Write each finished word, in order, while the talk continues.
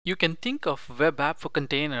You can think of web app for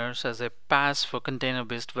containers as a PaaS for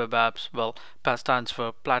container-based web apps. Well, PaaS stands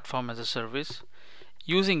for Platform as a Service.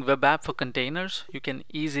 Using web app for containers, you can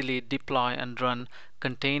easily deploy and run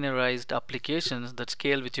containerized applications that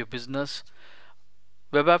scale with your business.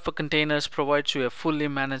 Web app for containers provides you a fully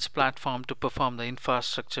managed platform to perform the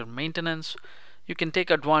infrastructure maintenance. You can take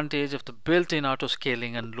advantage of the built-in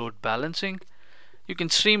auto-scaling and load balancing. You can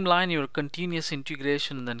streamline your continuous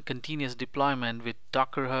integration and then continuous deployment with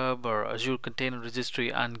Docker Hub or Azure Container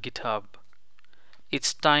Registry and GitHub.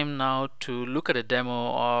 It's time now to look at a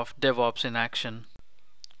demo of DevOps in action.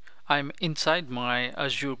 I'm inside my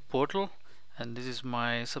Azure portal and this is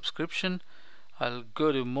my subscription. I'll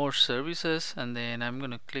go to more services and then I'm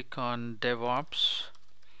going to click on DevOps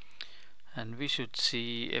and we should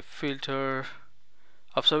see a filter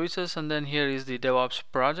of services, and then here is the DevOps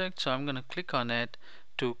project. So I'm going to click on it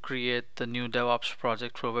to create the new DevOps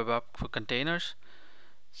project for web app for containers.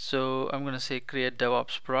 So I'm going to say create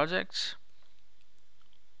DevOps projects,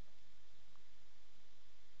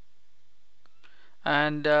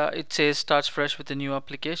 and it says starts fresh with a new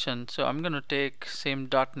application. So I'm going to take same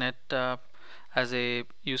 .NET as a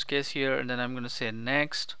use case here, and then I'm going to say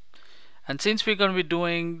next. And since we're going to be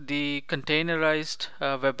doing the containerized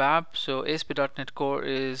web app, so ASP.NET Core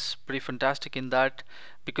is pretty fantastic in that,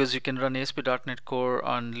 because you can run ASP.NET Core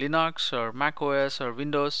on Linux or Mac OS or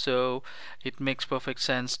Windows, so it makes perfect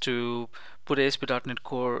sense to put ASP.NET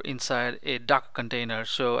Core inside a Docker container.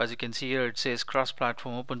 So as you can see here, it says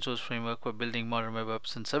cross-platform open source framework for building modern web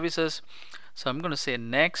apps and services. So I'm going to say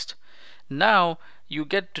next. Now you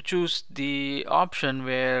get to choose the option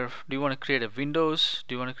where do you want to create a Windows,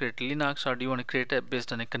 do you want to create Linux, or do you want to create it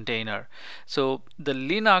based on a container. So the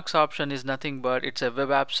Linux option is nothing but it's a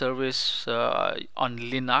web app service on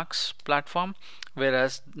Linux platform,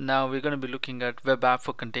 whereas now we're going to be looking at web app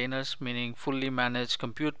for containers, meaning fully managed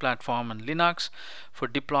compute platform on Linux for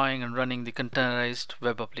deploying and running the containerized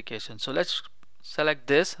web application. So let's select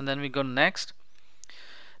this and then we go next.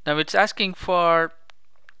 Now it's asking for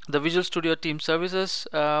the Visual Studio Team Services.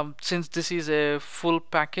 Since this is a full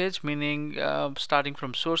package, meaning starting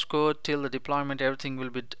from source code till the deployment, everything will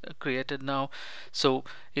be created now. So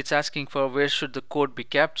it's asking for where should the code be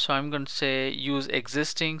kept. So I'm going to say use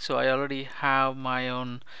existing. So I already have my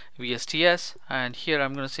own VSTS, and here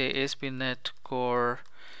I'm going to say ASP.NET Core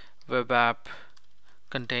Web App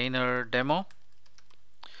Container Demo,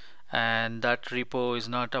 and that repo is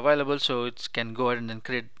not available, so it can go ahead and then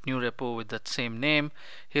create new repo with that same name.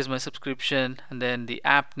 Here's my subscription, and then the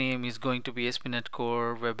app name is going to be ASP.NET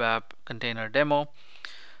Core Web App Container Demo.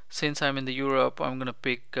 Since I'm in the Europe, I'm going to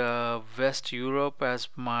pick West Europe as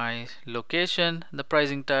my location. The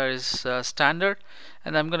pricing tier is standard,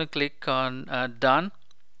 and I'm going to click on done.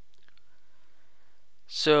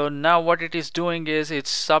 So now what it is doing is it's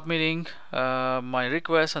submitting my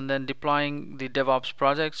request and then deploying the DevOps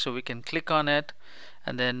project. So we can click on it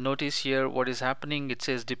and then notice here what is happening. It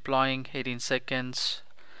says deploying 18 seconds,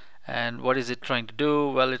 and what is it trying to do?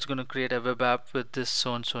 Well, it's going to create a web app with this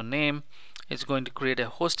so and so name. It's going to create a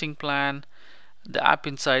hosting plan. The app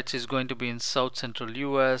insights is going to be in South Central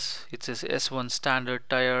US. It says S1 standard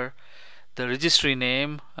tier. The registry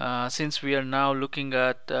name, since we are now looking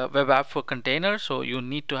at web app for container, so you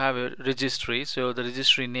need to have a registry. So the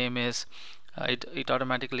registry name is it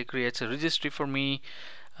automatically creates a registry for me,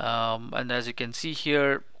 and as you can see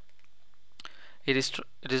here, it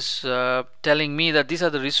is telling me that these are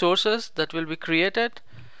the resources that will be created.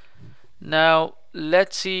 Now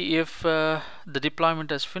let's see if the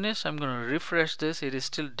deployment has finished. I'm going to refresh this. It is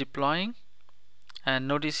still deploying. And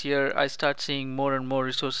notice here I start seeing more and more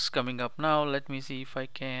resources coming up now. Let me see if I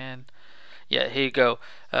can. Yeah, here you go.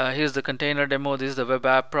 Here's the container demo. This is the web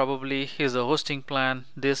app probably. Here's the hosting plan.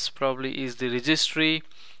 This probably is the registry.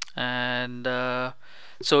 And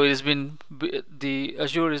so it has been, the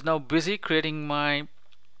Azure is now busy creating my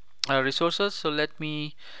resources. So let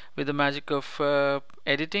me, with the magic of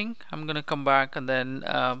editing, I'm gonna come back and then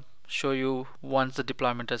show you once the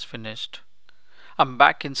deployment has finished. I'm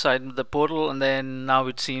back inside the portal, and then now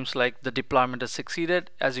it seems like the deployment has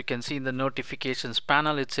succeeded. As you can see in the notifications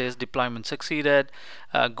panel, it says deployment succeeded.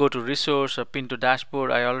 Go to resource or pin to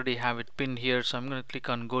dashboard. I already have it pinned here, so I'm going to click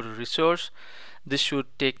on go to resource. This should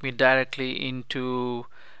take me directly into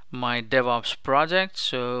my DevOps project,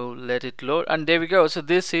 so let it load, and there we go. So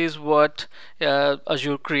this is what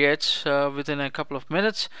Azure creates within a couple of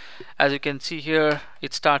minutes. As you can see here,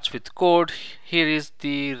 it starts with code. Here is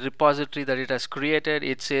the repository that it has created.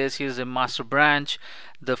 It says here's a master branch.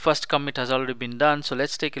 The first commit has already been done, so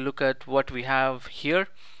let's take a look at what we have here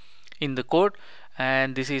in the code.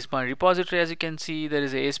 and this is my repository. As you can see, there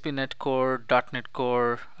is a ASP.NET Core, .NET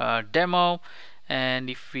Core demo, and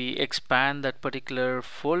if we expand that particular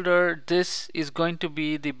folder, this is going to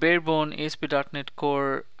be the barebone ASP.NET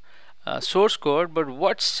Core source code. But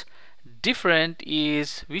what's different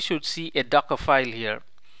is we should see a Docker file here,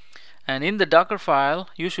 and in the Docker file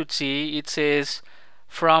you should see it says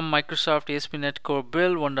from Microsoft ASP.NET Core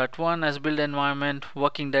build 1.1 as build environment,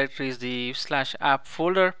 working directory is the /app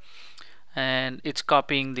folder, and it's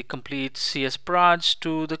copying the complete CS proj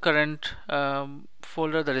to the current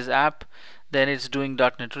folder, that is app. Then it's doing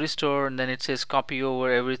 .NET restore, and then it says copy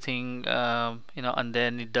over everything, and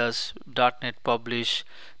then it does .NET publish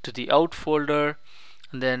to the out folder,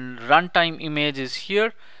 and then runtime image is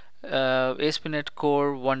here, ASP.NET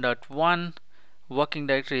Core 1.1 working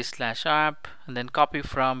directory /app, and then copy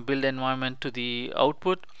from build environment to the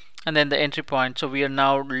output, and then the entry point. So we are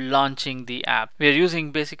now launching the app. We are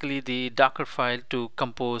using basically the Docker file to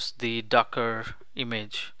compose the Docker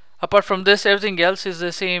image. Apart from this, everything else is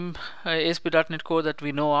the same ASP.NET Core that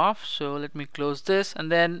we know of. So let me close this,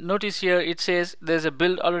 and then notice here it says there's a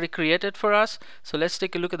build already created for us. So let's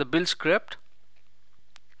take a look at the build script,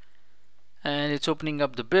 and it's opening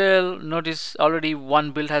up the build. Notice already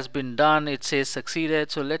one build has been done, it says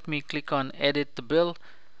succeeded. So let me click on edit the build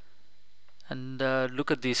and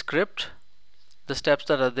look at the script, the steps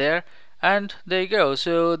that are there, and there you go.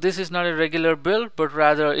 So this is not a regular build, but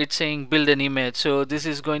rather it's saying build an image. So this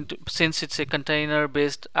is going to, since it's a container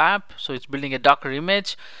based app, so it's building a Docker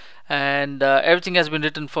image, and everything has been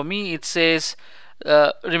written for me. It says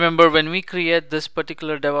remember, when we create this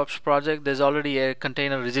particular DevOps project, there's already a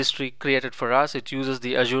container registry created for us. It uses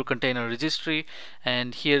the Azure container registry,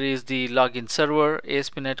 and here is the login server,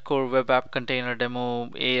 ASP.NET Core web app container demo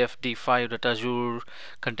afd5.azure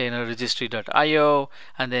container registry.io,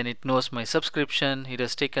 and then it knows my subscription. It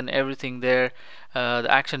has taken everything there. The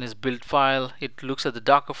action is build file. It looks at the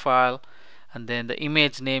Docker file, and then the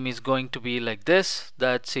image name is going to be like this,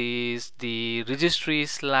 that is the registry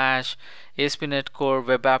 /ASP.NET Core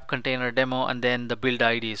web app container demo, and then the build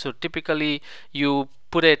ID. So typically you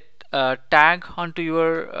put a tag onto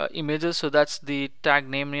your images, so that's the tag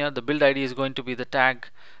name here. The build ID is going to be the tag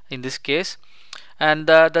in this case, and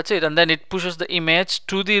that's it. And then it pushes the image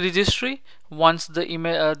to the registry. Once the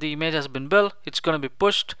image has been built, it's going to be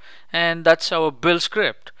pushed, and that's our build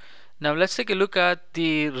script. Now let's take a look at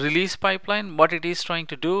the release pipeline, what it is trying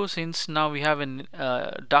to do, since now we have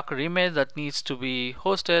a Docker image that needs to be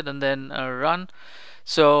hosted and then run.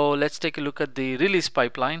 So let's take a look at the release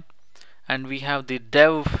pipeline, and we have the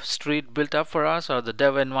dev street built up for us, or the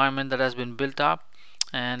dev environment that has been built up.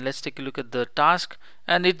 And let's take a look at the task,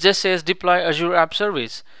 and it just says deploy Azure App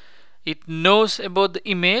Service. It knows about the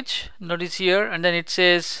image, notice here, and then it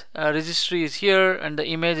says registry is here, and the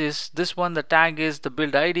image is this one, the tag is the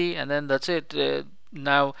build ID, and then that's it.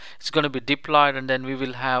 Now it's going to be deployed, and then we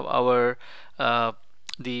will have our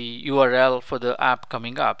the URL for the app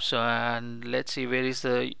coming up. So, and let's see, where is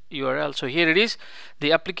the URL? So here it is.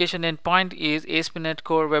 The application endpoint is ASP.NET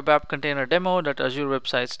Core web app container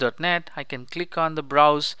demo.azurewebsites.net. I can click on the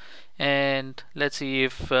browse, and let's see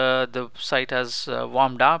if the site has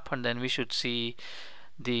warmed up, and then we should see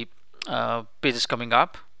the pages coming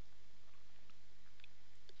up.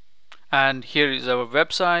 And here is our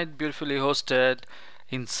website, beautifully hosted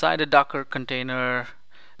inside a Docker container,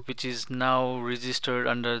 which is now registered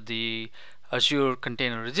under the Azure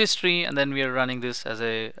container registry, and then we are running this as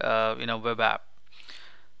a web app.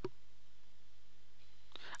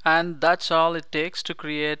 And that's all it takes to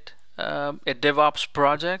create a DevOps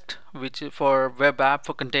project, which is for web app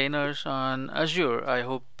for containers on Azure. I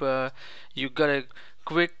hope you got a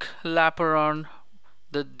quick lap around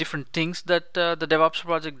the different things that the DevOps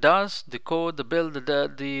project does: the code, the build,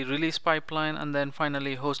 the release pipeline, and then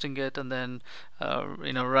finally hosting it, and then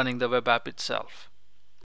running the web app itself.